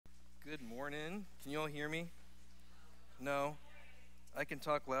Good morning. Can you all hear me? No? I can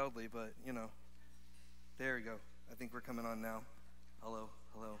talk loudly, but, there we go. I think we're coming on now. Hello,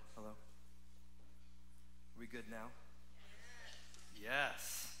 hello, hello. Are we good now?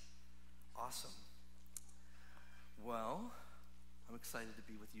 Yes. Awesome. Well, I'm excited to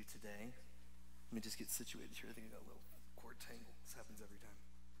be with you today. Let me just get situated here. I think I got a little cord tangle. This happens every time.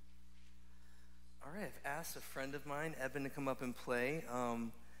 All right, I've asked a friend of mine, Eben, to come up and play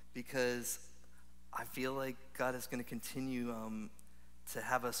because I feel like God is going to continue to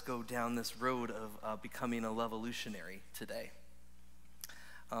have us go down this road of becoming a Luvolutionary today.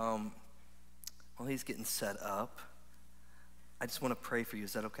 While he's getting set up, I just want to pray for you.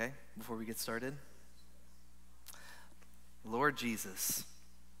 Is that okay before we get started? Lord Jesus,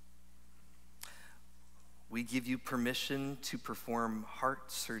 we give you permission to perform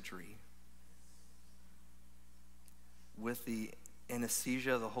heart surgery with the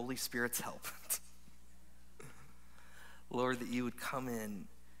anesthesia of the Holy Spirit's help. Lord, that you would come in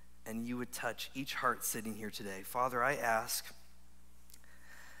and you would touch each heart sitting here today. Father, I ask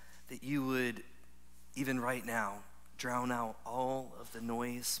that you would, even right now, drown out all of the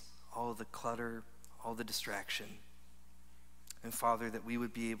noise, all of the clutter, all the distraction. And Father, that we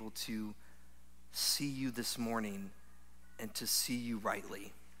would be able to see you this morning and to see you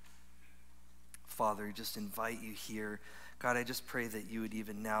rightly. Father, just invite you here. God, I just pray that you would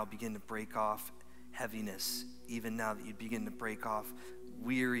even now begin to break off heaviness, even now that you'd begin to break off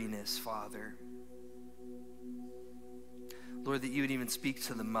weariness, Father. Lord, that you would even speak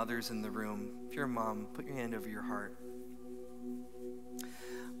to the mothers in the room. If you're a mom, put your hand over your heart.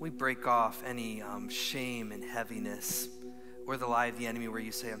 We break off any shame and heaviness or the lie of the enemy where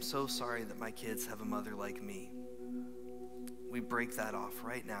you say, I'm so sorry that my kids have a mother like me. We break that off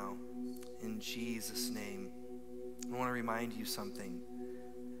right now in Jesus' name. I want to remind you something.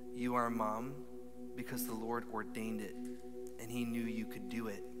 You are a mom because the Lord ordained it, and he knew you could do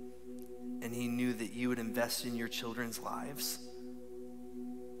it, and he knew that you would invest in your children's lives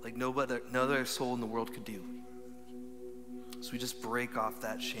like no other soul in the world could do. So we just break off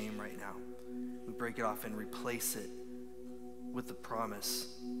that shame right now. We break it off and replace it with the promise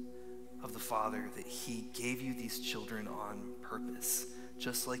of the Father that he gave you these children on purpose,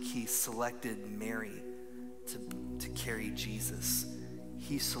 just like he selected Mary to carry Jesus.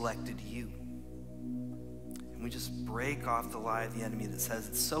 He selected you. And we just break off the lie of the enemy that says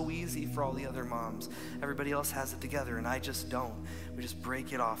it's so easy for all the other moms. Everybody else has it together and I just don't. We just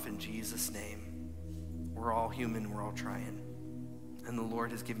break it off in Jesus' name. We're all human, we're all trying. And the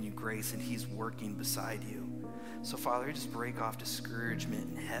Lord has given you grace and he's working beside you. So Father, we just break off discouragement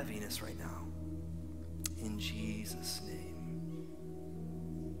and heaviness right now. In Jesus' name.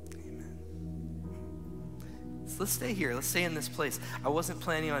 Let's stay here. Let's stay in this place. I wasn't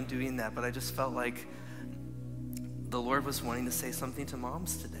planning on doing that, but I just felt like the Lord was wanting to say something to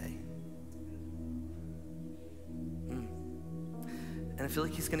moms today. And I feel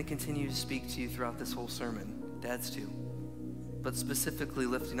like he's going to continue to speak to you throughout this whole sermon. Dads too. But specifically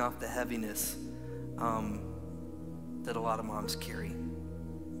lifting off the heaviness that a lot of moms carry.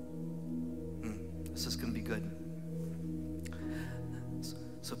 This is going to be good.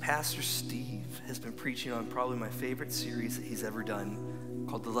 So Pastor Steve has been preaching on probably my favorite series that he's ever done,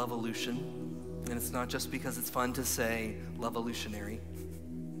 called The Luvolution. And it's not just because it's fun to say Luvolutionary.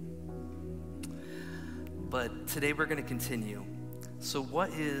 But today we're going to continue. So what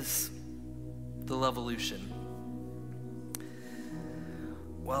is the Luvolution?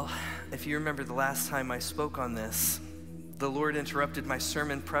 Well, if you remember the last time I spoke on this, the Lord interrupted my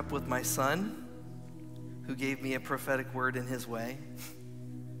sermon prep with my son, who gave me a prophetic word in his way.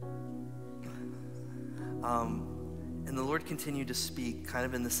 And the Lord continued to speak kind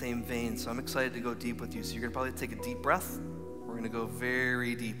of in the same vein, so I'm excited to go deep with you. So you're gonna probably take a deep breath. We're gonna go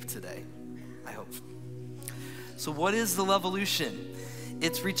very deep today, I hope. So what is the Luvolution?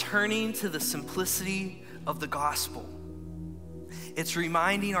 It's returning to the simplicity of the gospel. It's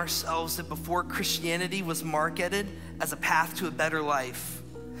reminding ourselves that before Christianity was marketed as a path to a better life,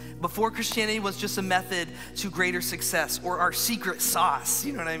 before Christianity was just a method to greater success or our secret sauce,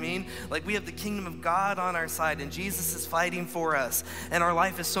 you know what I mean? Like we have the kingdom of God on our side and Jesus is fighting for us and our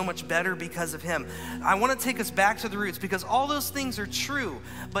life is so much better because of him. I want to take us back to the roots because all those things are true,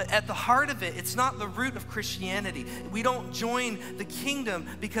 but at the heart of it, it's not the root of Christianity. We don't join the kingdom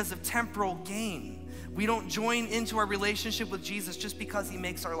because of temporal gain. We don't join into our relationship with Jesus just because he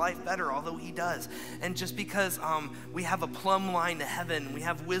makes our life better, although he does. And just because we have a plumb line to heaven, we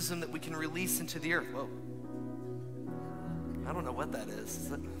have wisdom that we can release into the earth. Whoa. I don't know what that is.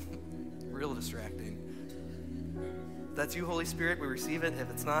 Real distracting. If that's you, Holy Spirit, we receive it. If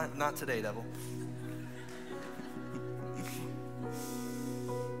it's not today, devil.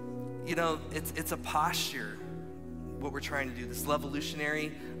 You know, it's a posture, what we're trying to do. This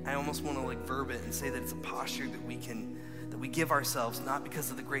Luvolutionary, I almost want to like verb it and say that it's a posture that we give ourselves, not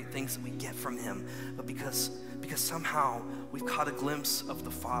because of the great things that we get from him, but because somehow we've caught a glimpse of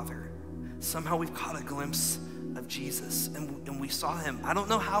the Father. Somehow we've caught a glimpse of Jesus, and we saw him. I don't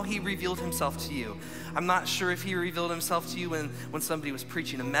know how he revealed himself to you. I'm not sure if he revealed himself to you when somebody was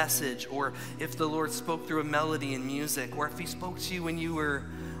preaching a message, or if the Lord spoke through a melody in music, or if he spoke to you when you were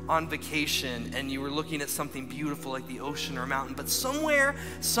on vacation and you were looking at something beautiful like the ocean or a mountain. But somewhere,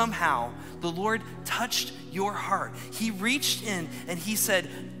 somehow, the Lord touched your heart. He reached in and he said,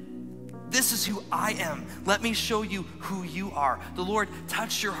 this is who I am. Let me show you who you are. The Lord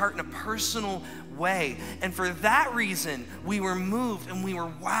touched your heart in a personal way. And for that reason, we were moved and we were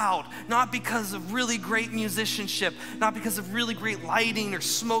wowed, not because of really great musicianship, not because of really great lighting or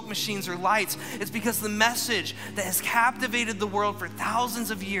smoke machines or lights. It's because the message that has captivated the world for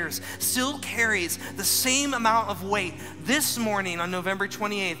thousands of years still carries the same amount of weight this morning on November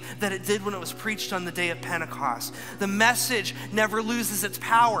 28th that it did when it was preached on the day of Pentecost. The message never loses its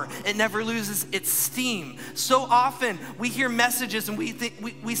power. It never loses its steam. So often we hear messages and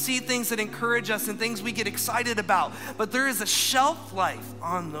we see things that encourage us and things we get excited about, but there is a shelf life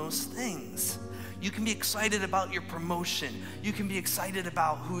on those things. You can be excited about your promotion. You can be excited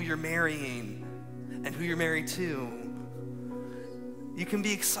about who you're marrying and who you're married to. You can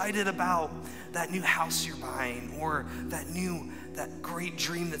be excited about that new house you're buying or that great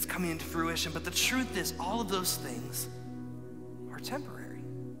dream that's coming into fruition. But the truth is, all of those things are temporary.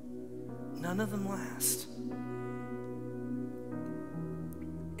 None of them last.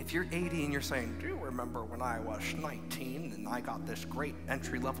 If you're 80 and you're saying, do you remember when I was 19 and I got this great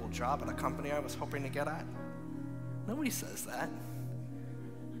entry-level job at a company I was hoping to get at? Nobody says that.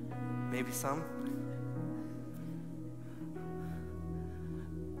 Maybe some.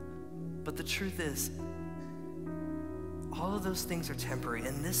 But the truth is, all of those things are temporary,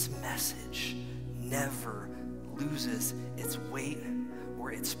 and this message never loses its weight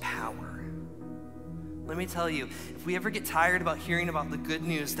or its power. Let me tell you, if we ever get tired about hearing about the good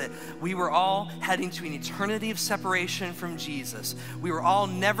news that we were all heading to an eternity of separation from Jesus, we were all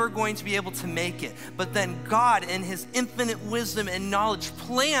never going to be able to make it, but then God in his infinite wisdom and knowledge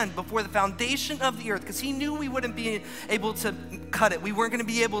planned before the foundation of the earth, because he knew we wouldn't be able to cut it. We weren't going to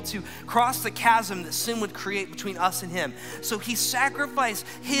be able to cross the chasm that sin would create between us and him. So he sacrificed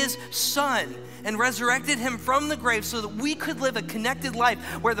his son and resurrected him from the grave so that we could live a connected life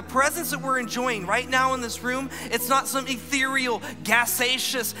where the presence that we're enjoying right now in this room, it's not some ethereal,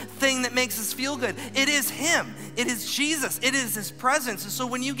 gaseous thing that makes us feel good. It is him. It is Jesus. It is his presence. And so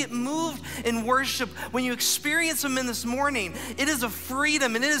when you get moved in worship, when you experience him in this morning, it is a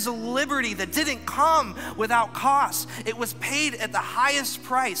freedom and it is a liberty that didn't come without cost. It was paid at the highest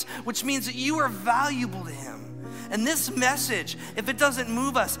price, which means that you are valuable to him. And this message, if it doesn't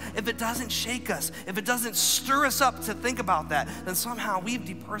move us, if it doesn't shake us, if it doesn't stir us up to think about that, then somehow we've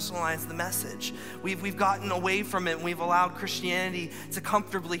depersonalized the message. We've gotten away from it, and we've allowed Christianity to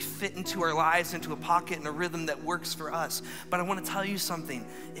comfortably fit into our lives, into a pocket and a rhythm that works for us. But I want to tell you something.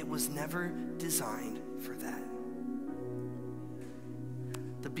 It was never designed for that.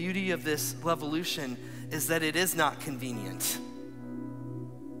 The beauty of this Luvolution is that it is not convenient.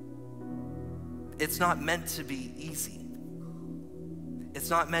 It's not meant to be easy. It's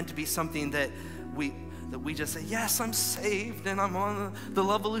not meant to be something that we just say, yes, I'm saved and I'm on the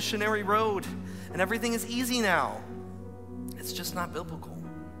Luvolutionary road and everything is easy now. It's just not biblical.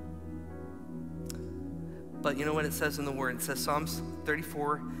 But you know what it says in the word? It says Psalms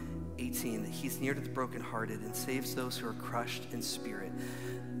 34:18, that he's near to the brokenhearted and saves those who are crushed in spirit.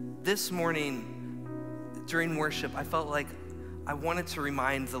 This morning during worship, I felt like I wanted to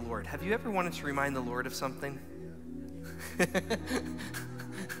remind the Lord. Have you ever wanted to remind the Lord of something? It's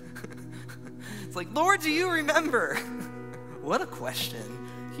like, Lord, do you remember? What a question.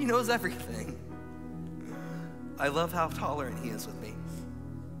 He knows everything. I love how tolerant he is with me.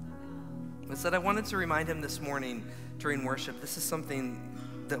 I said I wanted to remind him this morning during worship. This is something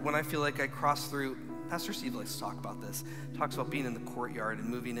that when I feel like I cross through, Pastor Steve likes to talk about this. Talks about being in the courtyard and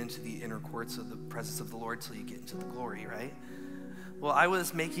moving into the inner courts of the presence of the Lord till you get into the glory, right? Well, I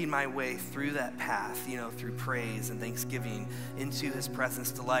was making my way through that path, through praise and thanksgiving into his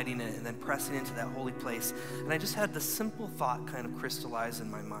presence, delighting in it, and then pressing into that holy place. And I just had the simple thought kind of crystallize in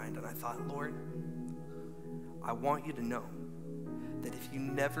my mind. And I thought, Lord, I want you to know that if you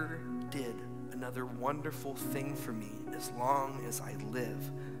never did another wonderful thing for me, as long as I live,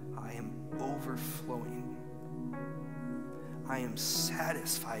 I am overflowing I am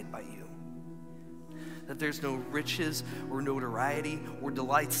satisfied by you. That there's no riches or notoriety or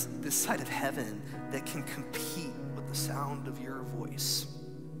delights this side of heaven that can compete with the sound of your voice.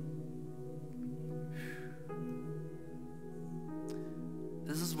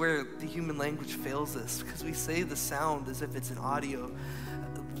 This is where the human language fails us, because we say the sound as if it's an audio,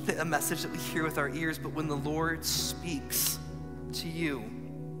 a message that we hear with our ears, but when the Lord speaks to you,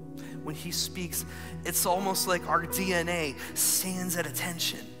 when he speaks, it's almost like our DNA stands at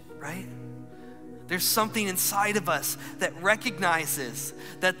attention, right? There's something inside of us that recognizes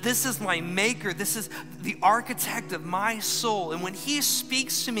that this is my maker, this is the architect of my soul. And when he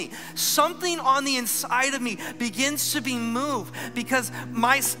speaks to me, something on the inside of me begins to be moved, because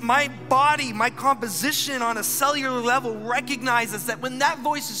my body, my composition on a cellular level recognizes that when that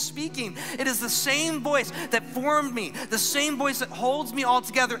voice is speaking, it is the same voice that formed me, the same voice that holds me all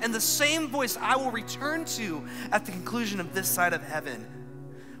together, and the same voice I will return to at the conclusion of this side of heaven.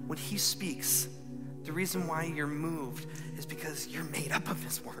 When he speaks, the reason why you're moved is because you're made up of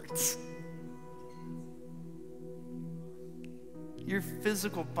his words. Your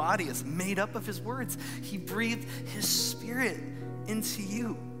physical body is made up of his words. He breathed his spirit into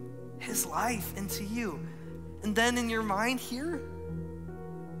you, his life into you. And then in your mind here,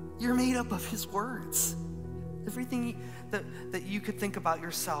 you're made up of his words. Everything that you could think about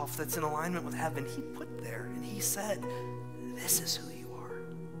yourself that's in alignment with heaven, he put there. And he said, this is who you are.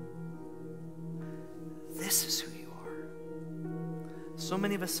 This is who you are. So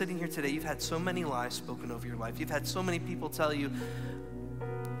many of us sitting here today, you've had so many lies spoken over your life. You've had so many people tell you,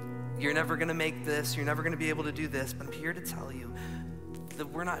 you're never going to make this, you're never going to be able to do this. But I'm here to tell you that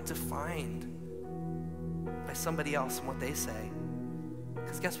we're not defined by somebody else and what they say.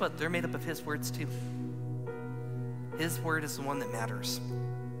 Because guess what? They're made up of his words too. His word is the one that matters.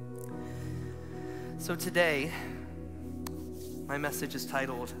 So today, my message is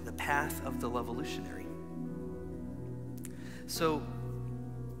titled, The Path of the Luvolutionary. So,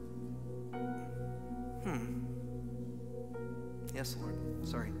 yes, Lord,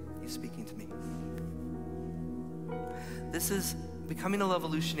 sorry, he's speaking to me. This is becoming a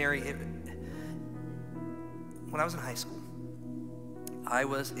Luvolutionary. When I was in high school, I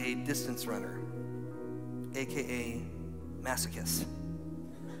was a distance runner, AKA masochist.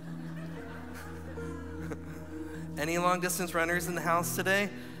 Any long distance runners in the house today?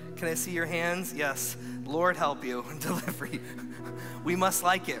 Can I see your hands? Yes. Lord help you and deliver you. We must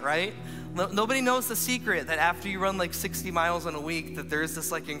like it, right? Nobody knows the secret that after you run like 60 miles in a week, that there's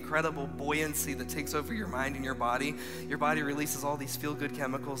this like incredible buoyancy that takes over your mind and your body. Your body releases all these feel-good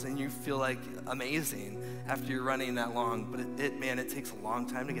chemicals and you feel like amazing after you're running that long. But it takes a long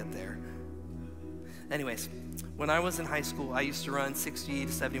time to get there. Anyways, when I was in high school, I used to run 60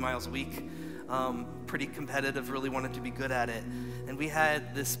 to 70 miles a week. Pretty competitive, really wanted to be good at it. And we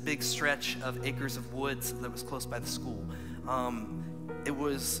had this big stretch of acres of woods that was close by the school. It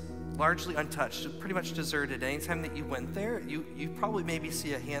was largely untouched, pretty much deserted. Anytime that you went there, you probably maybe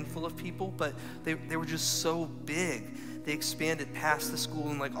see a handful of people, but they were just so big. They expanded past the school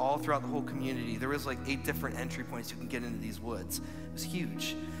and like all throughout the whole community. There was like 8 different entry points you can get into these woods. It was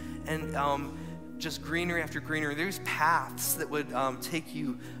huge. And just greenery after greenery. There's paths that would take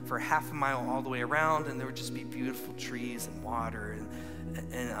you for half a mile all the way around, and there would just be beautiful trees and water.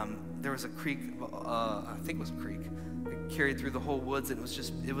 And there was a creek, I think it was a creek, that carried through the whole woods, and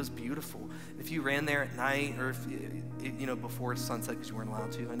it was beautiful. If you ran there at night, or if, before sunset, because you weren't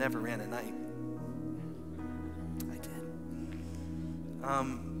allowed to. I never ran at night. I did.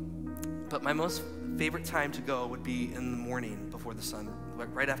 But my most favorite time to go would be in the morning before the sun,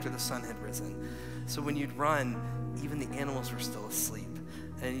 like right after the sun had risen. So when you'd run, even the animals were still asleep.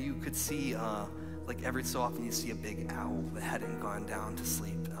 And you could see, like every so often you'd see a big owl that hadn't gone down to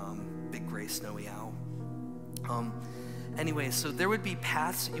sleep, big gray snowy owl. Anyway, so there would be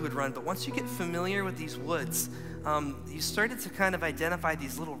paths that you would run, but once you get familiar with these woods, you started to kind of identify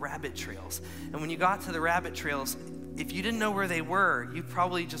these little rabbit trails. And when you got to the rabbit trails, if you didn't know where they were, you'd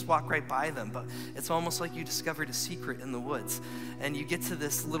probably just walk right by them, but it's almost like you discovered a secret in the woods. And you get to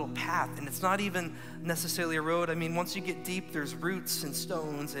this little path, and it's not even necessarily a road. I mean, once you get deep, there's roots and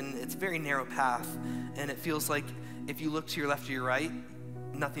stones, and it's a very narrow path, and it feels like if you look to your left or your right,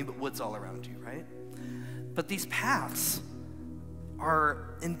 nothing but woods all around you, right? But these paths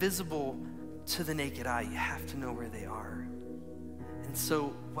are invisible to the naked eye. You have to know where they are. And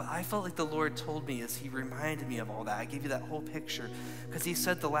so what I felt like the Lord told me is he reminded me of all that. I gave you that whole picture because he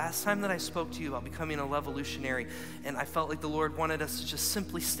said the last time that I spoke to you about becoming a Luvolutionary, and I felt like the Lord wanted us to just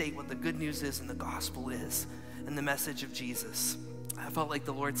simply state what the good news is and the gospel is and the message of Jesus. I felt like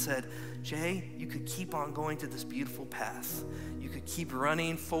the Lord said, Jay, you could keep on going to this beautiful path. You could keep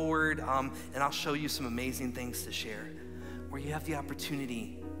running forward, and I'll show you some amazing things to share, where you have the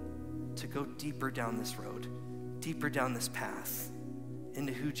opportunity to go deeper down this road, deeper down this path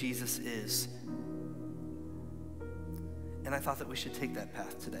into who Jesus is. And I thought that we should take that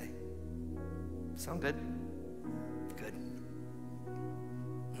path today. Sound good? Good.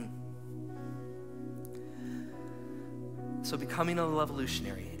 So becoming a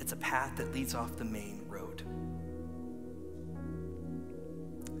Luvolutionary, it's a path that leads off the main road.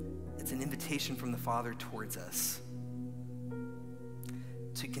 It's an invitation from the Father towards us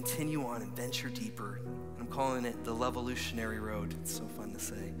to continue on and venture deeper. I'm calling it the Luvolutionary road. It's so fun to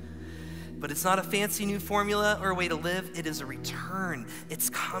say. But it's not a fancy new formula or a way to live. It is a return. It's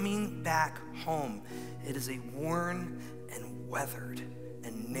coming back home. It is a worn and weathered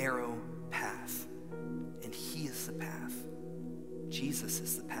and narrow path. And He is the path. Jesus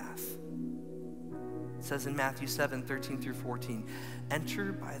is the path. It says in Matthew 7:13-14,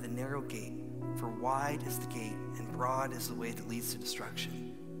 enter by the narrow gate, for wide is the gate and broad is the way that leads to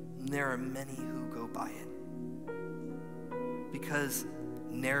destruction. And there are many who go by it. Because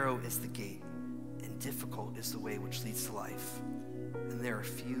narrow is the gate and difficult is the way which leads to life. And there are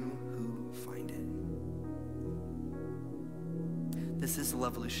few who find it. This is the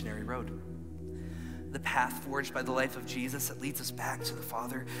Luvolutionary road. The path forged by the life of Jesus that leads us back to the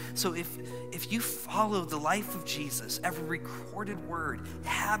Father. So if you follow the life of Jesus, every recorded word,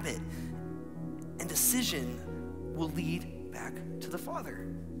 habit, and decision will lead back to the Father.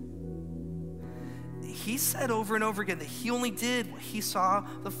 He said over and over again that He only did what He saw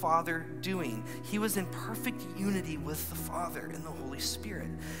the Father doing. He was in perfect unity with the Father and the Holy Spirit.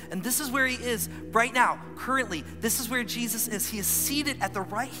 And this is where He is right now, currently. This is where Jesus is. He is seated at the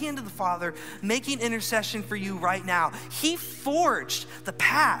right hand of the Father, making intercession for you right now. He forged the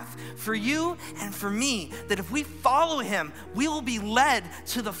path for you and for me, that if we follow Him, we will be led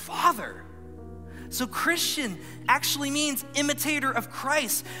to the Father. So Christian actually means imitator of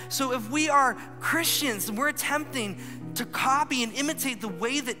Christ. So if we are Christians, we're attempting to copy and imitate the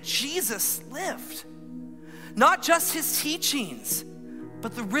way that Jesus lived. Not just His teachings,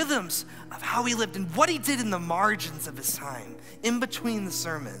 but the rhythms of how He lived and what He did in the margins of His time, in between the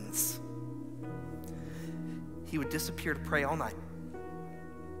sermons. He would disappear to pray all night.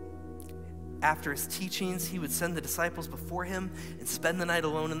 After His teachings, He would send the disciples before Him and spend the night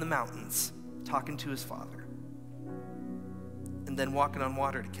alone in the mountains, talking to His Father, and then walking on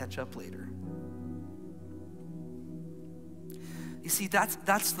water to catch up later. You see, that's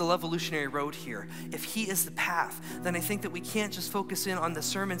the Luvolutionary road here. If He is the path, then I think that we can't just focus in on the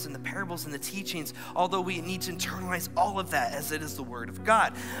sermons and the parables and the teachings, although we need to internalize all of that as it is the Word of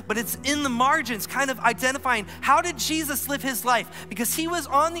God. But it's in the margins, kind of identifying how did Jesus live His life? Because He was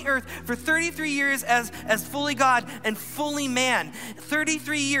on the earth for 33 years as fully God and fully man.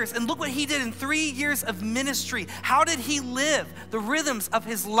 33 years. And look what He did in 3 years of ministry. How did He live? The rhythms of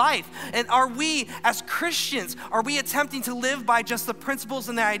His life. And are we, as Christians, are we attempting to live by just the principles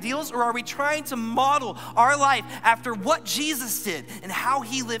and the ideals, or are we trying to model our life after what Jesus did and how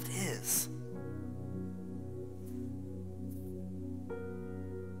He lived His?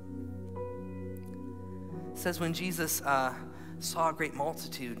 It says when Jesus saw a great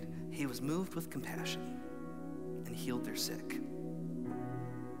multitude, He was moved with compassion and healed their sick.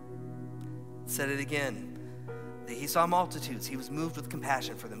 It said it again. He saw multitudes. He was moved with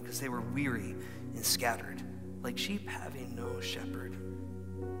compassion for them because they were weary and scattered, like sheep having no shepherd.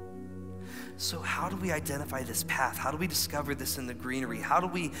 So how do we identify this path? How do we discover this in the greenery? How do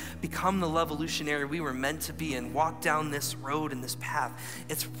we become the Luvolutionary we were meant to be and walk down this road and this path?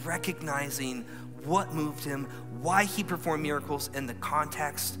 It's recognizing what moved Him, why He performed miracles, and the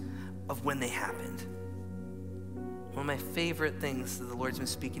context of when they happened. One of my favorite things that the Lord's been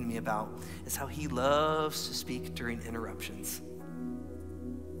speaking to me about is how He loves to speak during interruptions.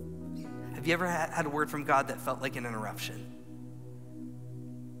 Have you ever had a word from God that felt like an interruption?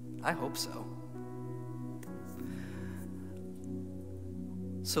 I hope so.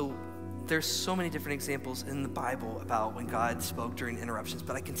 So there's so many different examples in the Bible about when God spoke during interruptions,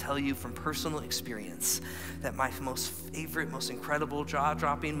 but I can tell you from personal experience that my most favorite, most incredible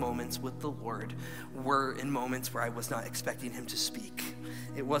jaw-dropping moments with the Lord were in moments where I was not expecting Him to speak.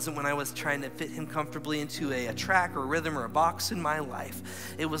 It wasn't when I was trying to fit Him comfortably into a track or a rhythm or a box in my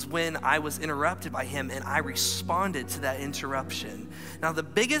life. It was when I was interrupted by Him and I responded to that interruption. Now, the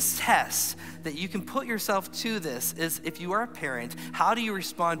biggest test that you can put yourself to this is if you are a parent, how do you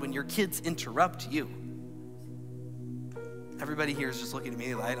respond when your kids interrupt you? Everybody here is just looking at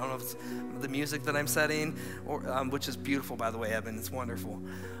me. I don't know if it's the music that I'm setting, or which is beautiful, by the way, Evan. It's wonderful.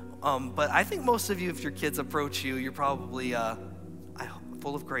 But I think most of you, if your kids approach you, you're probably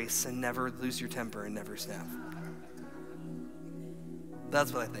full of grace and never lose your temper and never snap.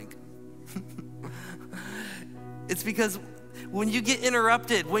 That's what I think. It's because when you get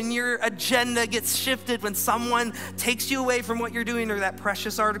interrupted, when your agenda gets shifted, when someone takes you away from what you're doing, or that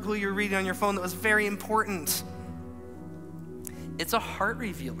precious article you're reading on your phone that was very important, it's a heart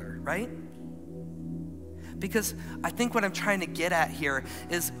revealer, right? Because I think what I'm trying to get at here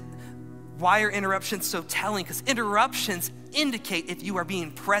is, why are interruptions so telling? Because interruptions indicate if you are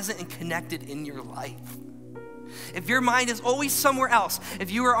being present and connected in your life. If your mind is always somewhere else,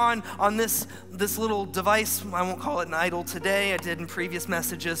 if you are on this little device, I won't call it an idol today, I did in previous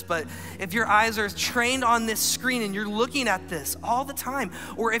messages, but if your eyes are trained on this screen and you're looking at this all the time,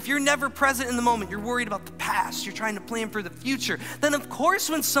 or if you're never present in the moment, you're worried about the past, you're trying to plan for the future, then of course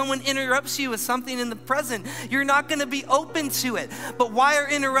when someone interrupts you with something in the present, you're not going to be open to it. But why are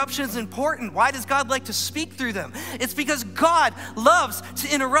interruptions important? Why does God like to speak through them? It's because God loves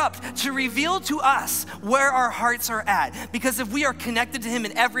to interrupt, to reveal to us where our hearts are at. Because if we are connected to him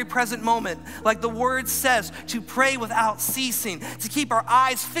in every present moment, like the word says, to pray without ceasing, to keep our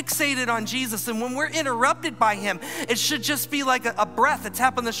eyes fixated on Jesus, and when we're interrupted by him, it should just be like a breath, a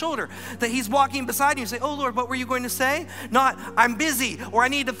tap on the shoulder, that he's walking beside you and say, oh Lord, what were you going to say? Not, I'm busy, or I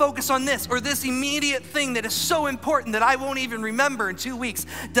need to focus on this, or this immediate thing that is so important that I won't even remember in 2 weeks.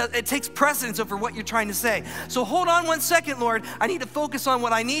 It takes precedence over what you're trying to say. So hold on 1 second, Lord, I need to focus on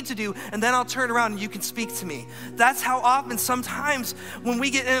what I need to do, and then I'll turn around and you can speak to me. That's how often sometimes when we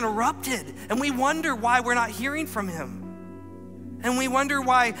get interrupted and we wonder why we're not hearing from him. And we wonder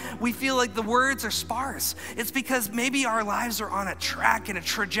why we feel like the words are sparse. It's because maybe our lives are on a track and a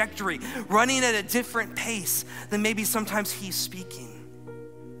trajectory, running at a different pace than maybe sometimes he's speaking.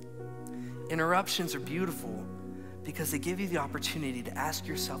 Interruptions are beautiful because they give you the opportunity to ask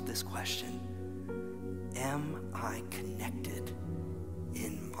yourself this question: am I connected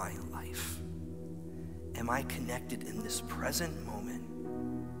in my life? Am I connected in this present moment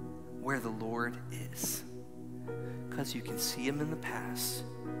where the Lord is? Because you can see him in the past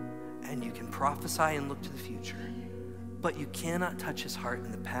and you can prophesy and look to the future, but you cannot touch his heart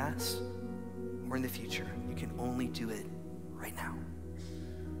in the past or in the future. You can only do it right now.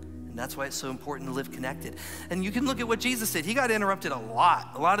 And that's why it's so important to live connected. And you can look at what Jesus did. He got interrupted a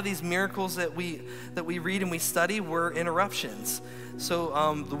lot. A lot of these miracles that we read and we study were interruptions. So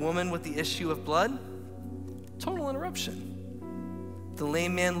the woman with the issue of blood, total interruption. The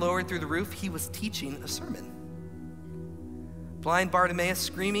lame man lowered through the roof, he was teaching a sermon. Blind Bartimaeus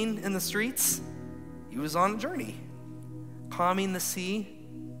screaming in the streets, he was on a journey. Calming the sea,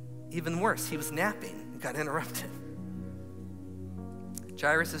 even worse, he was napping and got interrupted.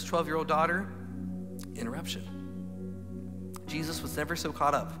 Jairus' 12-year-old daughter, interruption. Jesus was never so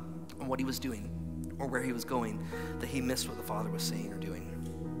caught up on what he was doing or where he was going that he missed what the Father was saying or doing.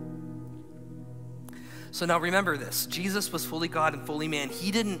 So now remember this, Jesus was fully God and fully man.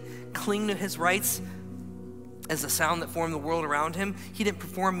 He didn't cling to his rights as the sound that formed the world around him. He didn't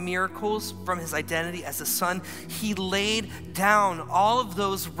perform miracles from his identity as a son. He laid down all of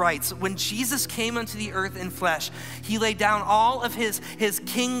those rights. When Jesus came unto the earth in flesh, he laid down all of his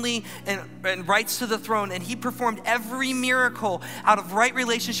kingly and rights to the throne, and he performed every miracle out of right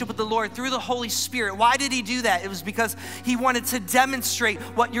relationship with the Lord through the Holy Spirit. Why did he do that? It was because he wanted to demonstrate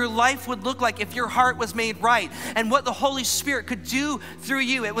what your life would look like if your heart was made right, and what the Holy Spirit could do through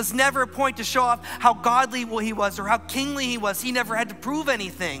you. It was never a point to show off how godly he was or how kingly he was. He never had to prove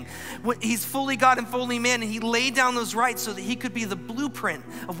anything. He's fully God and fully man, and he laid down those rights so that he could be the blueprint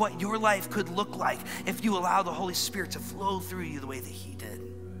of what your life could look like if you allow the Holy Spirit to flow through you the way that he did.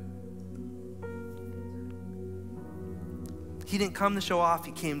 He didn't come to show off,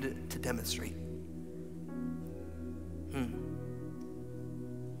 he came to demonstrate.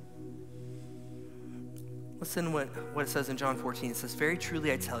 Listen to what it says in John 14. It says, very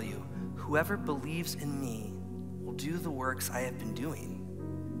truly I tell you, whoever believes in me will do the works I have been doing,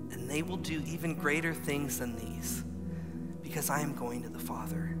 and they will do even greater things than these, because I am going to the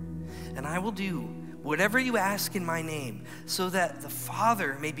Father. And I will do whatever you ask in my name, so that the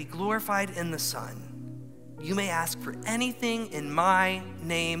Father may be glorified in the Son. You may ask for anything in my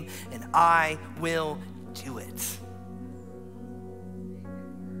name, and I will do it.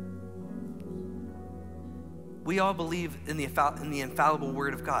 We all believe in the infallible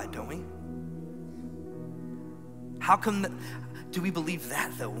word of God, don't we? How come do we believe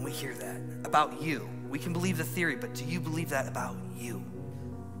that, though, when we hear that about you? We can believe the theory, but do you believe that about you?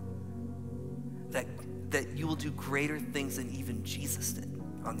 That that you will do greater things than even Jesus did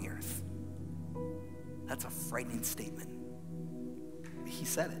on the earth. That's a frightening statement. He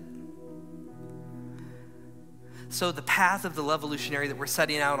said it. So the path of the Luvolutionary that we're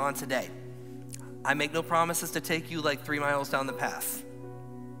setting out on today, I make no promises to take you like 3 miles down the path.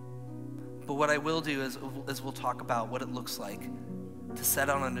 But what I will do is we'll talk about what it looks like to set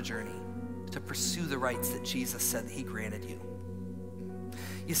out on a journey, to pursue the rights that Jesus said that he granted you.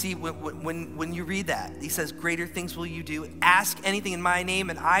 You see, when you read that, he says, greater things will you do. Ask anything in my name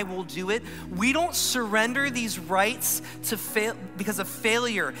and I will do it. We don't surrender these rights to fail because of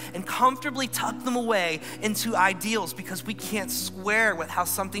failure and comfortably tuck them away into ideals because we can't square with how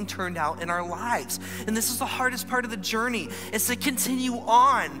something turned out in our lives. And this is the hardest part of the journey, is to continue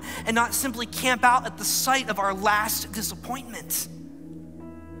on and not simply camp out at the sight of our last disappointment.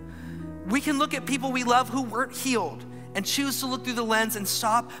 We can look at people we love who weren't healed and choose to look through the lens and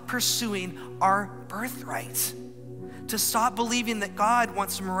stop pursuing our birthright, to stop believing that God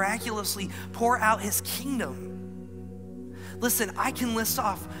wants to miraculously pour out his kingdom. Listen, I can list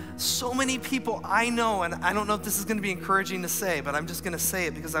off so many people I know, and I don't know if this is gonna be encouraging to say, but I'm just gonna say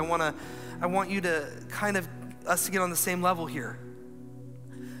it because I want you to us to get on the same level here.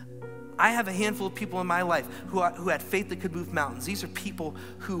 I have a handful of people in my life who had faith that could move mountains. These are people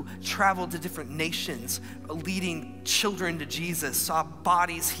who traveled to different nations, leading children to Jesus, saw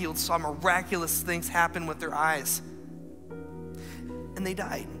bodies healed, saw miraculous things happen with their eyes. And they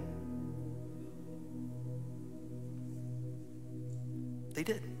died. They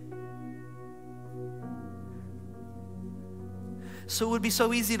did. So it would be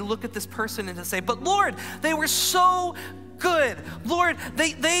so easy to look at this person and to say, but Lord, they were so good. Lord,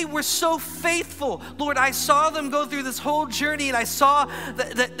 they were so faithful. Lord, I saw them go through this whole journey and I saw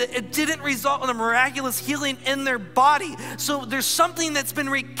that it didn't result in a miraculous healing in their body. So there's something that's been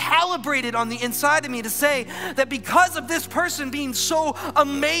recalibrated on the inside of me to say that because of this person being so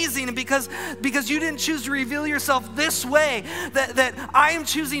amazing and because you didn't choose to reveal yourself this way, that I am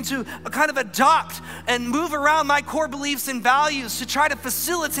choosing to kind of adopt and move around my core beliefs and values to try to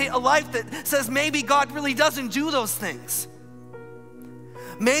facilitate a life that says maybe God really doesn't do those things.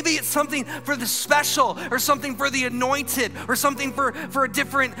 Maybe it's something for the special or something for the anointed or something for a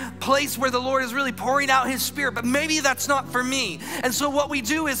different place where the Lord is really pouring out his spirit, but maybe that's not for me. And so what we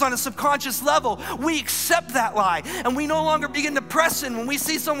do is on a subconscious level, we accept that lie and we no longer begin to press in when we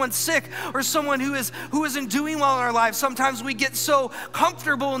see someone sick or someone who isn't doing well in our lives. Sometimes we get so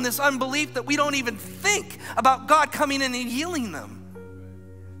comfortable in this unbelief that we don't even think about God coming in and healing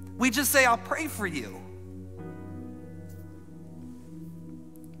them. We just say, I'll pray for you.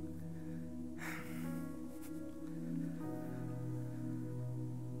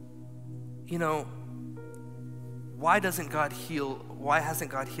 You know, why hasn't God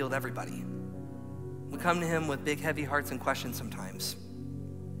healed everybody? We come to him with big, heavy hearts and questions sometimes.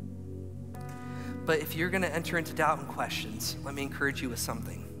 But if you're gonna enter into doubt and questions, let me encourage you with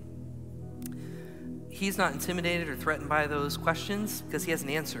something. He's not intimidated or threatened by those questions because he has an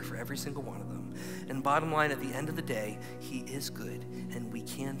answer for every single one of them. And bottom line, at the end of the day, he is good and we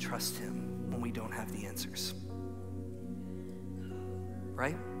can trust him when we don't have the answers.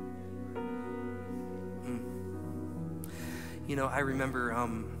 Right? You know, I remember,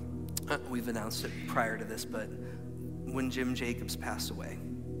 we've announced it prior to this, but when Jim Jacobs passed away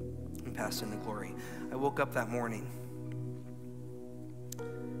and passed into glory, I woke up that morning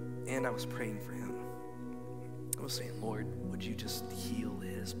and I was praying for him. I was saying, Lord, would you just heal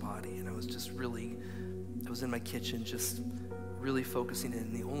his body? And I was in my kitchen just really focusing in.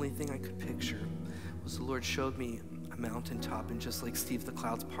 And the only thing I could picture was the Lord showed me a mountaintop, and just like Steve, the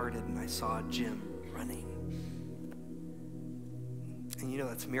clouds parted and I saw Jim running. And you know,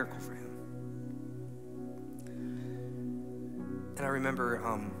 that's a miracle for him. And I remember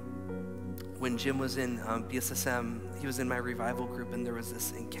when Jim was in BSSM, he was in my revival group, and there was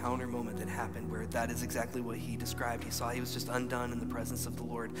this encounter moment that happened where that is exactly what he described. He was just undone in the presence of the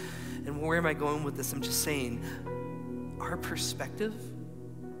Lord. And where am I going with this? I'm just saying, our perspective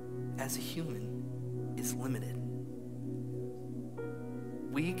as a human is limited.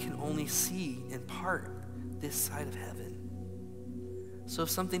 We can only see in part this side of heaven. So if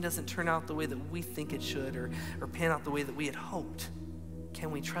something doesn't turn out the way that we think it should or pan out the way that we had hoped,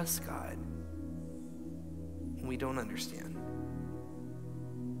 can we trust God when we don't understand?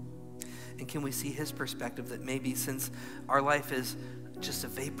 And can we see his perspective that maybe since our life is just a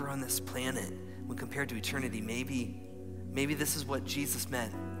vapor on this planet when compared to eternity, maybe this is what Jesus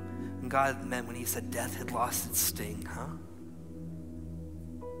meant and God meant when he said death had lost its sting, huh?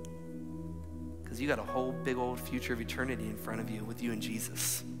 Because you got a whole big old future of eternity in front of you with you and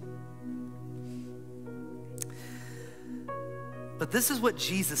Jesus. But this is what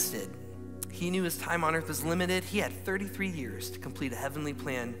Jesus did. He knew his time on earth was limited. He had 33 years to complete a heavenly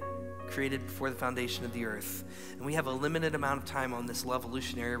plan created before the foundation of the earth. And we have a limited amount of time on this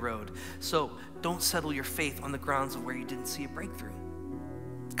Luvolutionary road. So don't settle your faith on the grounds of where you didn't see a breakthrough.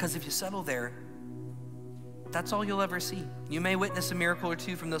 Because if you settle there, that's all you'll ever see. You may witness a miracle or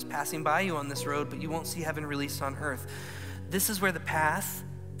two from those passing by you on this road, but you won't see heaven released on earth. This is where the path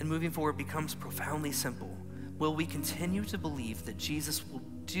and moving forward becomes profoundly simple. Will we continue to believe that Jesus will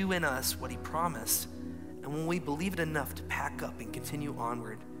do in us what he promised? And will we believe it enough to pack up and continue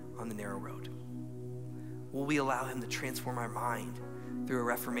onward on the narrow road? Will we allow him to transform our mind through a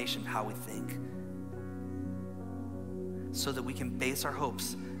reformation of how we think, so that we can base our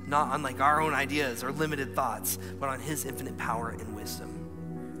hopes not on like our own ideas or limited thoughts, but on his infinite power and wisdom?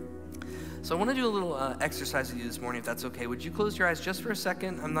 So I want to do a little exercise with you this morning, if that's okay. Would you close your eyes just for a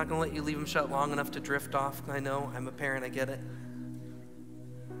second? I'm not going to let you leave them shut long enough to drift off. I know, I'm a parent, I get it.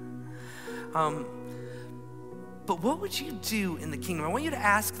 But what would you do in the kingdom? I want you to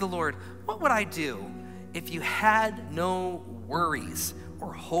ask the Lord, what would I do if you had no worries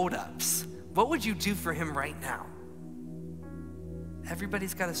or holdups? What would you do for him right now?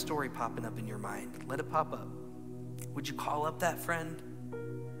 Everybody's got a story popping up in your mind. Let it pop up. Would you call up that friend?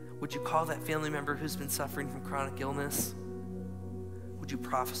 Would you call that family member who's been suffering from chronic illness? Would you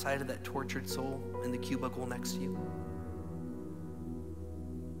prophesy to that tortured soul in the cubicle next to you?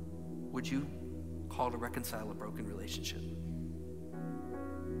 Would you call to reconcile a broken relationship?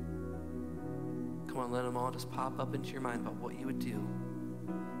 Come on, let them all just pop up into your mind about what you would do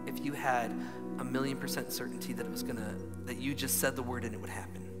if you had 1,000,000% certainty that that you just said the word and it would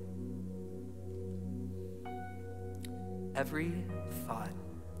happen. Every thought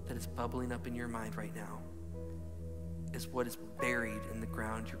that is bubbling up in your mind right now is what is buried in the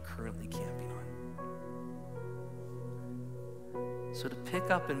ground you're currently camping on. So to pick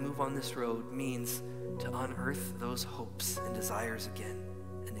up and move on this road means to unearth those hopes and desires again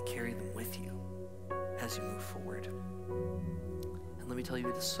and to carry them with you as you move forward. And let me tell you,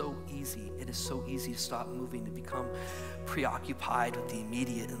 it is so easy. It is so easy to stop moving, to become preoccupied with the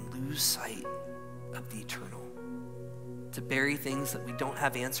immediate and lose sight of the eternal. To bury things that we don't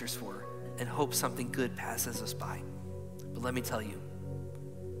have answers for and hope something good passes us by. But let me tell you,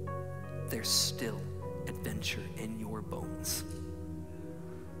 there's still adventure in your bones.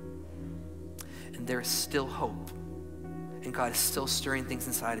 And there is still hope. And God is still stirring things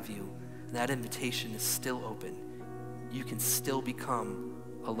inside of you. And that invitation is still open. You can still become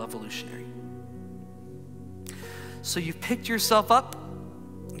a Luvolutionary. So you've picked yourself up.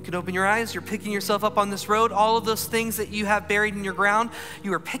 You can open your eyes. You're picking yourself up on this road. All of those things that you have buried in your ground,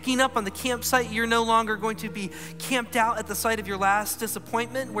 you are picking up on the campsite. You're no longer going to be camped out at the site of your last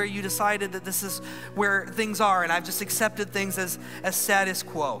disappointment where you decided that this is where things are and I've just accepted things as status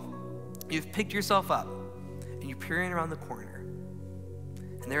quo. You've picked yourself up and you're peering around the corner.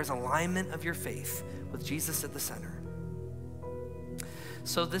 And there's alignment of your faith with Jesus at the center.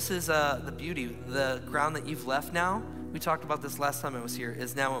 So this is the beauty. The ground that you've left now, we talked about this last time I was here,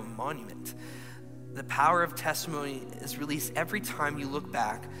 is now a monument. The power of testimony is released every time you look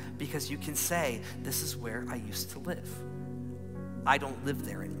back because you can say, this is where I used to live. I don't live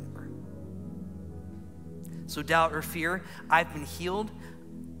there anymore. So doubt or fear, I've been healed.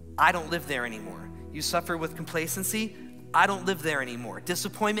 I don't live there anymore. You suffer with complacency, I don't live there anymore.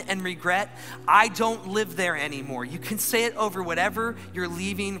 Disappointment and regret, I don't live there anymore. You can say it over whatever you're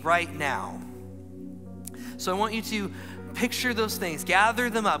leaving right now. So I want you to picture those things, gather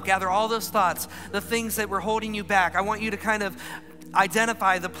them up, gather all those thoughts, the things that were holding you back. I want you to kind of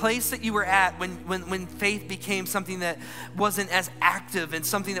identify the place that you were at when faith became something that wasn't as active and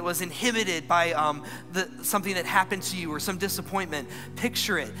something that was inhibited by something that happened to you or some disappointment.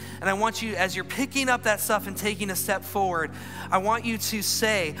 Picture it. And I want you, as you're picking up that stuff and taking a step forward, I want you to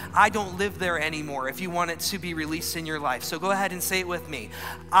say, I don't live there anymore, if you want it to be released in your life. So go ahead and say it with me.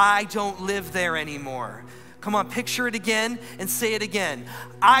 I don't live there anymore. Come on, picture it again and say it again.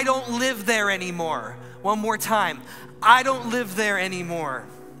 I don't live there anymore. One more time. I don't live there anymore.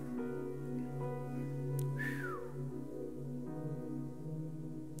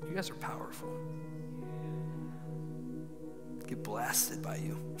 You guys are powerful. Get blasted by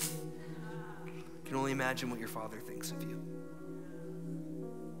you. I can only imagine what your Father thinks of you.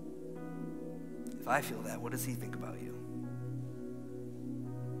 If I feel that, what does he think about you?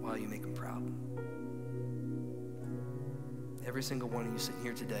 Well, you make him proud. Every single one of you sitting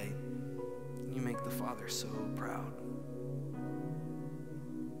here today, you make the Father so proud.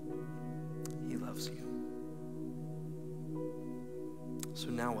 He loves you. So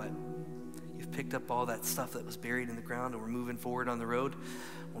now what? You've We've picked up all that stuff that was buried in the ground and we're moving forward on the road.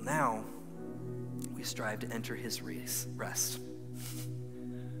 Well, now we strive to enter his rest,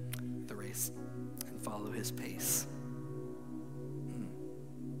 the race, and follow his pace.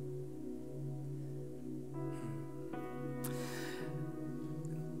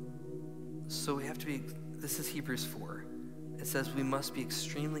 So we have to be, this is Hebrews 4. It says we must be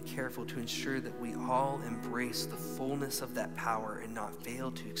extremely careful to ensure that we all embrace the fullness of that power and not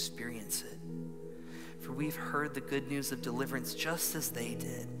fail to experience it. For we've heard the good news of deliverance just as they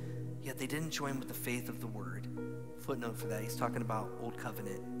did, yet they didn't join with the faith of the word. Footnote for that, he's talking about Old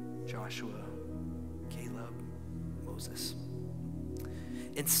Covenant, Joshua, Caleb, Moses.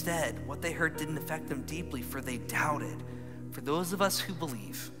 Instead, what they heard didn't affect them deeply, for they doubted. For those of us who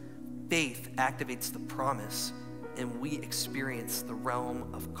believe, faith activates the promise, and we experience the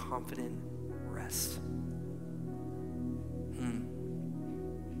realm of confident rest.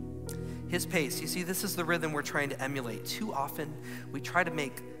 His pace, you see, this is the rhythm we're trying to emulate. Too often, we try to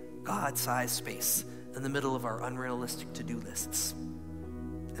make God-sized space in the middle of our unrealistic to-do lists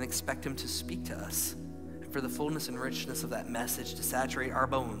and expect him to speak to us, and for the fullness and richness of that message to saturate our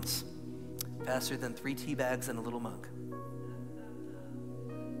bones faster than 3 tea bags and a little mug.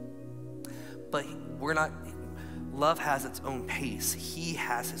 But we're not, love has its own pace. He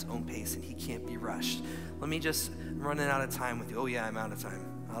has his own pace and he can't be rushed. Let me just, I'm running out of time with you. Oh yeah, I'm out of time.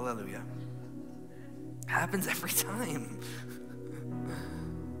 Hallelujah. Happens every time.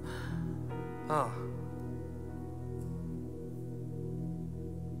 Oh.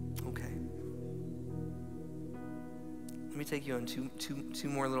 Okay. Let me take you on two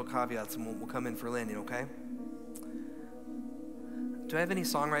more little caveats and we'll come in for landing, okay? Do I have any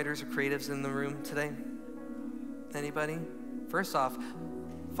songwriters or creatives in the room today? Anybody? First off,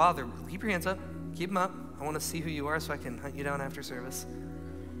 Father, keep your hands up. Keep them up. I want to see who you are so I can hunt you down after service.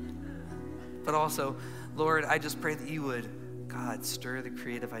 But also, Lord, I just pray that you would, God, stir the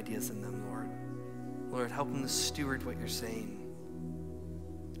creative ideas in them, Lord. Lord, help them to steward what you're saying.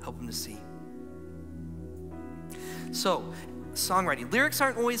 Help them to see. So, songwriting. Lyrics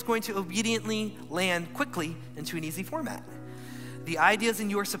aren't always going to obediently land quickly into an easy format. The ideas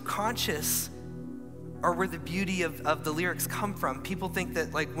in your subconscious are where the beauty of the lyrics come from. People think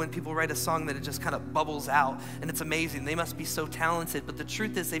that like when people write a song that it just kind of bubbles out and it's amazing. They must be so talented, but the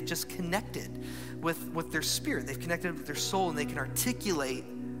truth is they've just connected with their spirit. They've connected with their soul and they can articulate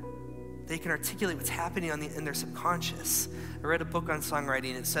what's happening in their subconscious. I read a book on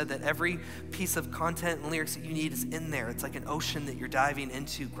songwriting. It said that every piece of content and lyrics that you need is in there. It's like an ocean that you're diving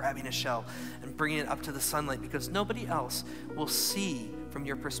into, grabbing a shell and bringing it up to the sunlight because nobody else will see from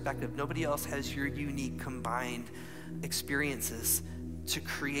your perspective. Nobody else has your unique combined experiences to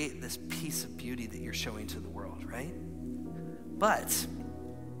create this piece of beauty that you're showing to the world, right? But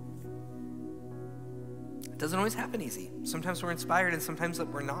it doesn't always happen easy. Sometimes we're inspired and sometimes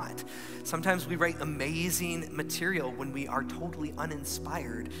we're not. Sometimes we write amazing material when we are totally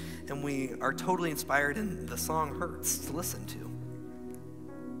uninspired and we are totally inspired and the song hurts to listen to.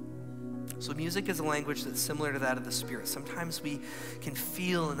 So music is a language that's similar to that of the Spirit. Sometimes we can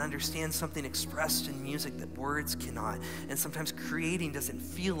feel and understand something expressed in music that words cannot. And sometimes creating doesn't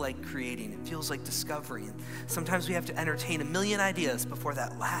feel like creating. It feels like discovering. Sometimes we have to entertain a million ideas before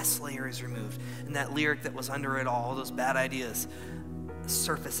that last layer is removed. And that lyric that was under it all those bad ideas,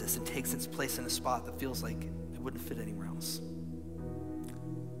 surfaces and takes its place in a spot that feels like it wouldn't fit anywhere else.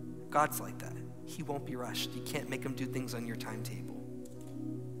 God's like that. He won't be rushed. You can't make him do things on your timetable.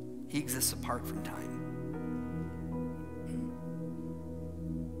 He exists apart from time.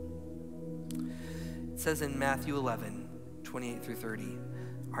 It says in Matthew 11, 28 through 30,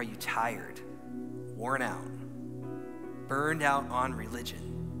 are you tired, worn out, burned out on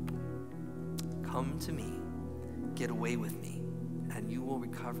religion? Come to me, get away with me, and you will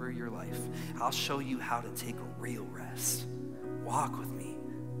recover your life. I'll show you how to take a real rest. Walk with me,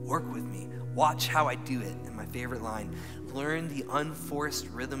 work with me, watch how I do it. And my favorite line, learn the unforced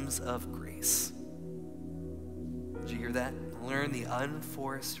rhythms of grace. Did you hear that? Learn the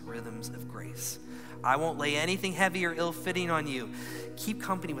unforced rhythms of grace. I won't lay anything heavy or ill-fitting on you. Keep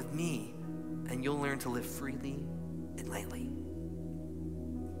company with me, and you'll learn to live freely and lightly.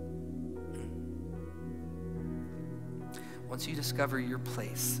 Once you discover your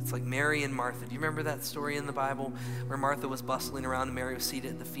place, it's like Mary and Martha. Do you remember that story in the Bible where Martha was bustling around and Mary was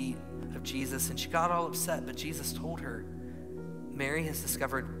seated at the feet of Jesus and she got all upset, but Jesus told her, Mary has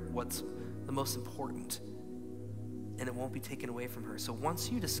discovered what's the most important and it won't be taken away from her. So once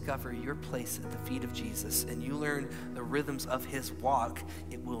you discover your place at the feet of Jesus and you learn the rhythms of his walk,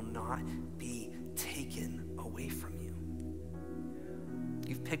 it will not be taken away from you.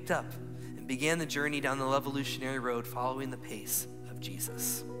 You've picked up and began the journey down the Luvolutionary road following the pace of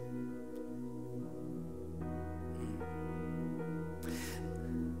Jesus.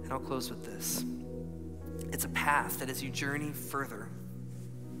 And I'll close with this. It's a path that as you journey further,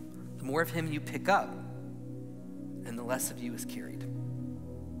 the more of him you pick up, and the less of you is carried.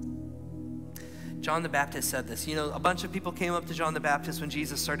 John the Baptist said this. You know, a bunch of people came up to John the Baptist when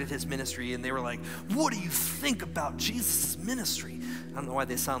Jesus started his ministry, and they were like, what do you think about Jesus' ministry? I don't know why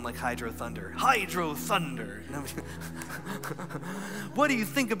they sound like Hydro Thunder. Hydro Thunder. What do you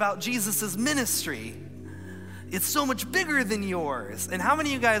think about Jesus' ministry? It's so much bigger than yours. And how many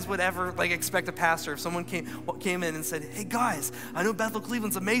of you guys would ever expect a pastor if someone came in and said, hey guys, I know Bethel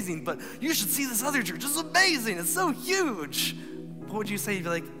Cleveland's amazing, but you should see this other church. It's amazing. It's so huge. What would you say? You'd be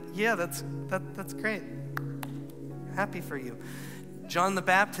like, yeah, that's great. Happy for you. John the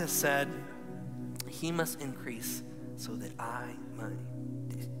Baptist said, he must increase so that I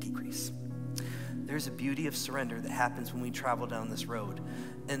might decrease. There's a beauty of surrender that happens when we travel down this road.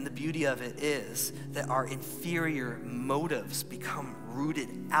 And the beauty of it is that our inferior motives become rooted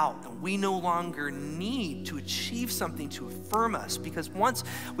out. And we no longer need to achieve something to affirm us, because once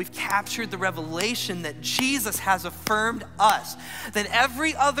we've captured the revelation that Jesus has affirmed us, then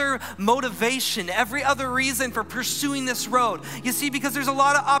every other motivation, every other reason for pursuing this road, you see, because there's a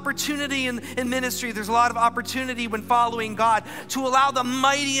lot of opportunity in ministry, there's a lot of opportunity when following God to allow the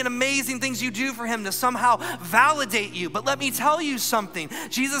mighty and amazing things you do for him to somehow validate you. But let me tell you something.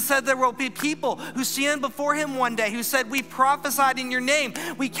 Jesus said there will be people who stand before him one day who said, we prophesied in your name,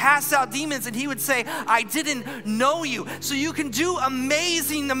 we cast out demons, and he would say, I didn't know you. So you can do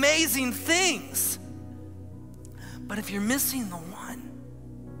amazing, amazing things. But if you're missing the one,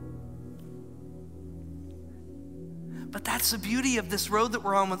 but that's the beauty of this road that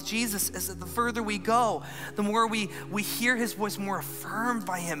we're on with Jesus, is that the further we go, the more we hear his voice more affirmed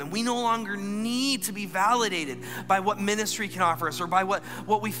by him. And we no longer need to be validated by what ministry can offer us or by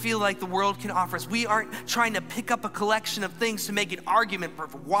what we feel like the world can offer us. We aren't trying to pick up a collection of things to make an argument for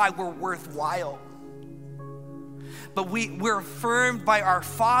why we're worthwhile. But we're affirmed by our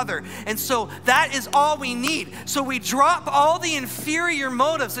Father. And so that is all we need. So we drop all the inferior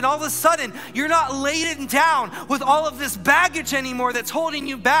motives, and all of a sudden, you're not laden down with all of this baggage anymore that's holding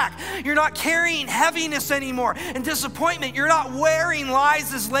you back. You're not carrying heaviness anymore and disappointment. You're not wearing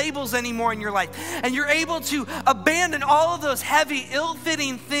lies as labels anymore in your life. And you're able to abandon all of those heavy,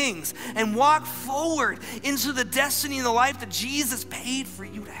 ill-fitting things and walk forward into the destiny and the life that Jesus paid for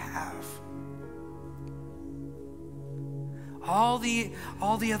you to have. All the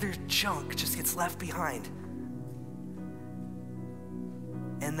other junk just gets left behind.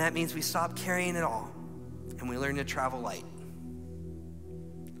 And that means we stop carrying it all and we learn to travel light.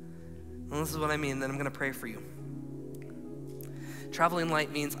 And this is what I mean, then I'm going to pray for you. Traveling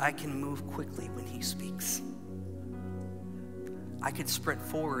light means I can move quickly when he speaks. I could sprint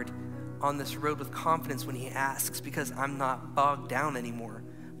forward on this road with confidence when he asks, because I'm not bogged down anymore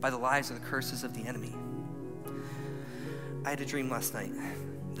by the lies or the curses of the enemy. I had a dream last night.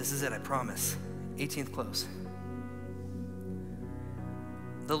 This is it, I promise. 18th close.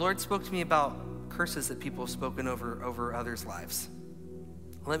 The Lord spoke to me about curses that people have spoken over others' lives.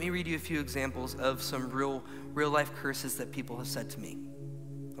 Let me read you a few examples of some real life curses that people have said to me.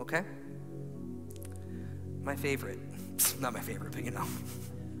 Okay? My favorite. Not my favorite, but you know.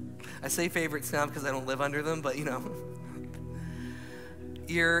 I say favorites now because I don't live under them, but you know.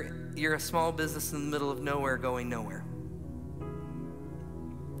 You're a small business in the middle of nowhere going nowhere.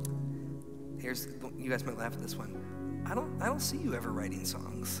 You guys might laugh at this one. I don't see you ever writing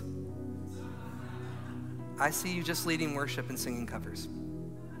songs. I see you just leading worship and singing covers.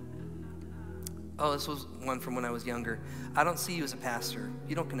 Oh, this was one from when I was younger. I don't see you as a pastor.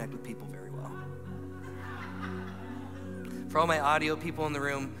 You don't connect with people very well. For all my audio people in the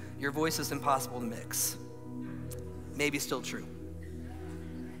room, your voice is impossible to mix. Maybe still true.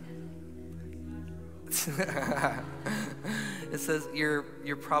 It says you're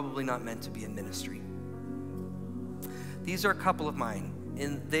probably not meant to be in ministry. These are a couple of mine,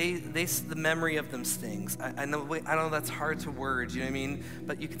 and they the memory of them stings. I know that's hard to word, you know what I mean?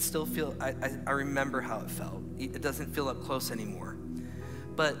 But you can still feel. I remember how it felt. It doesn't feel up close anymore.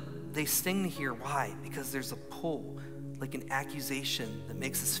 But they sting to hear. Why? Because there's a pull, like an accusation that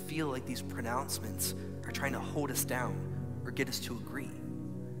makes us feel like these pronouncements are trying to hold us down or get us to agree.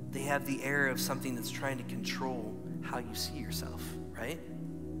 They have the air of something that's trying to control how you see yourself, right?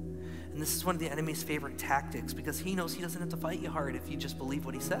 And this is one of the enemy's favorite tactics, because he knows he doesn't have to fight you hard if you just believe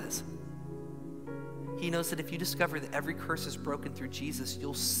what he says. He knows that if you discover that every curse is broken through Jesus,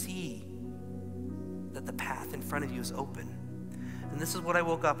 you'll see that the path in front of you is open. And this is what I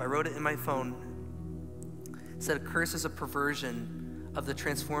woke up. I wrote it in my phone. It said, a curse is a perversion of the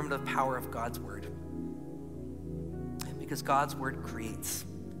transformative power of God's word. Because God's word creates.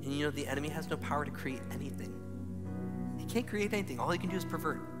 And you know, the enemy has no power to create anything. He can't create anything. All he can do is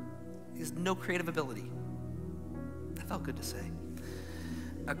pervert. He has no creative ability. That felt good to say.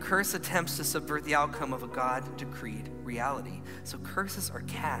 A curse attempts to subvert the outcome of a God-decreed reality. So curses are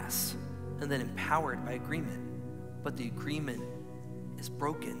cast and then empowered by agreement. But the agreement is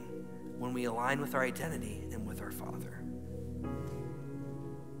broken when we align with our identity and with our Father.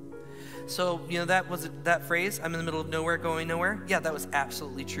 So, you know, that phrase, I'm in the middle of nowhere going nowhere. Yeah, that was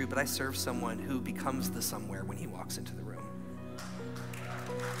absolutely true, but I serve someone who becomes the somewhere when he walks into the room.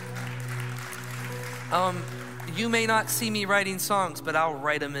 You may not see me writing songs, but I'll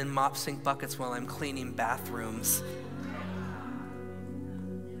write them in mop sink buckets while I'm cleaning bathrooms.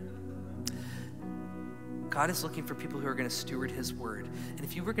 God is looking for people who are going to steward his word. And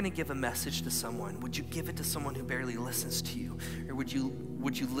if you were going to give a message to someone, would you give it to someone who barely listens to you? Or would you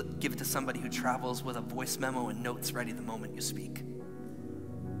give it to somebody who travels with a voice memo and notes ready the moment you speak?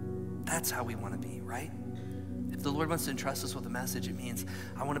 That's how we want to be, right? If the Lord wants to entrust us with a message, it means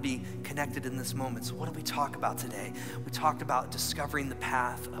I want to be connected in this moment. So what did we talk about today? We talked about discovering the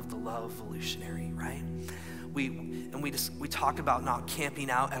path of the Luvolutionary, right? We talked about not camping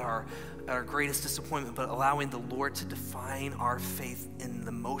out at our greatest disappointment, but allowing the Lord to define our faith in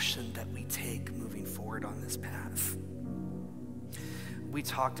the motion that we take moving forward on this path. We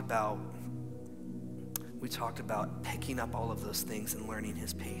talked about picking up all of those things and learning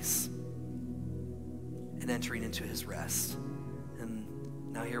his pace and entering into his rest.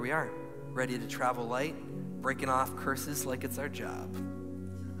 And now here we are, ready to travel light, breaking off curses like it's our job.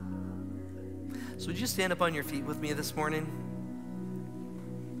 So would you stand up on your feet with me this morning?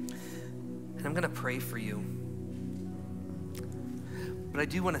 And I'm going to pray for you. But I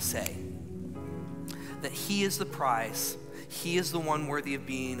do want to say that he is the prize. He is the one worthy of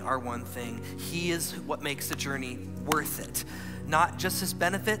being our one thing. He is what makes the journey worth it. Not just his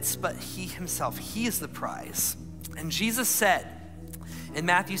benefits, but he himself. He is the prize. And Jesus said in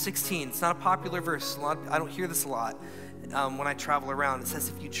Matthew 16, it's not a popular verse. I don't hear this a lot when I travel around. It says,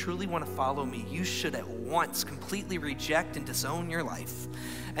 if you truly want to follow me, you should at once completely reject and disown your life.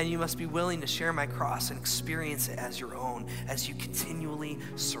 And you must be willing to share my cross and experience it as your own as you continually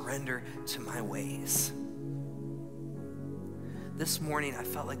surrender to my ways. This morning, I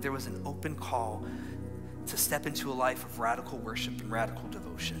felt like there was an open call to step into a life of radical worship and radical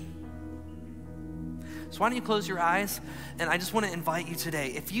devotion. So why don't you close your eyes? And I just want to invite you today.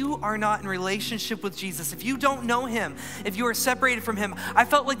 If you are not in relationship with Jesus, if you don't know him, if you are separated from him, I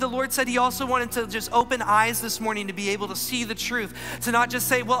felt like the Lord said he also wanted to just open eyes this morning to be able to see the truth. To not just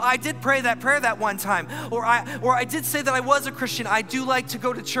say, well, I did pray that prayer that one time. Or I did say that I was a Christian. I do like to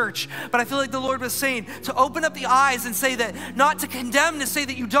go to church. But I feel like the Lord was saying to open up the eyes and say that, not to condemn, to say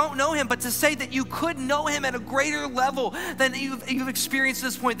that you don't know him, but to say that you could know him at a greater level than you've experienced at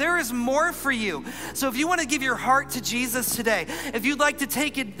this point. There is more for you. So if you want to give your heart to Jesus today, if you'd like to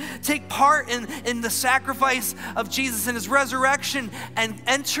take part in the sacrifice of Jesus and his resurrection and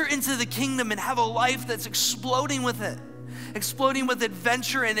enter into the kingdom and have a life that's exploding with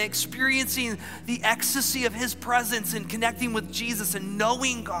adventure and experiencing the ecstasy of his presence and connecting with Jesus and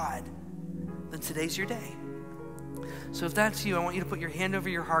knowing God, then today's your day. So if that's you, I want you to put your hand over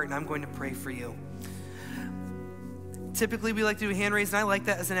your heart and I'm going to pray for you. Typically, we like to do a hand raise, and I like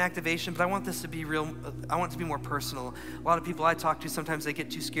that as an activation, but I want this to be real. I want it to be more personal. A lot of people I talk to, sometimes they get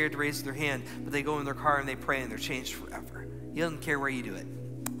too scared to raise their hand, but they go in their car and they pray, and they're changed forever. He doesn't care where you do it.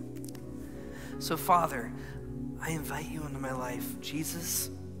 So, Father, I invite you into my life. Jesus,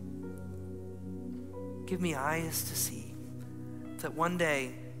 give me eyes to see that one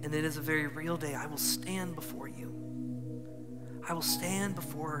day, and it is a very real day, I will stand before you. I will stand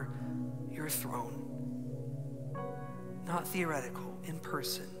before your throne. Not theoretical, in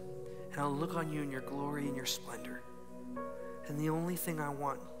person. And I'll look on you in your glory and your splendor. And the only thing I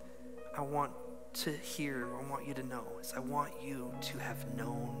want to hear, I want you to know, is I want you to have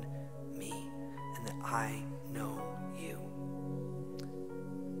known me and that I know you.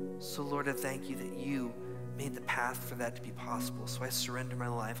 So Lord, I thank you that you made the path for that to be possible. So I surrender my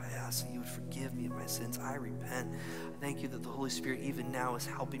life. I ask that you would forgive me of my sins. I repent. I thank you that the Holy Spirit even now is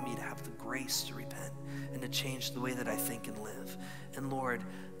helping me to have the grace to repent and to change the way that I think and live. And Lord,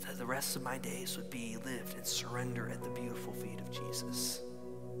 that the rest of my days would be lived in surrender at the beautiful feet of Jesus.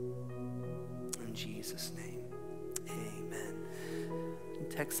 In Jesus' name, amen.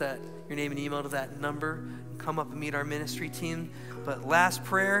 Text that, your name and email to that number. Come up and meet our ministry team. But last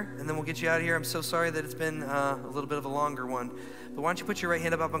prayer, and then we'll get you out of here. I'm so sorry that it's been a little bit of a longer one. But why don't you put your right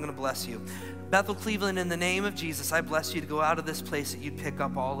hand up? I'm going to bless you. Bethel, Cleveland, in the name of Jesus, I bless you to go out of this place, that you'd pick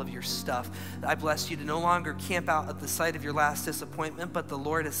up all of your stuff. I bless you to no longer camp out at the site of your last disappointment, but the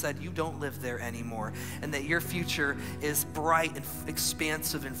Lord has said you don't live there anymore, and that your future is bright and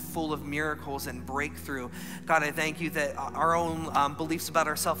expansive and full of miracles and breakthrough. God, I thank you that our own beliefs about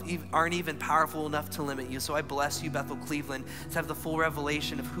ourselves aren't even powerful enough to limit you. So I bless you, Bethel, Cleveland, to have the full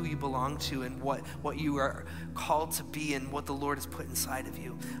revelation of who you belong to and what you are called to be and what the Lord has put inside of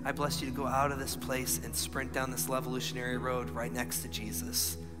you. I bless you to go out of this place and sprint down this Luvolutionary road right next to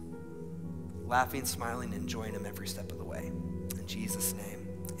Jesus, laughing, smiling, and enjoying him every step of the way. In Jesus' name,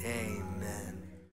 amen.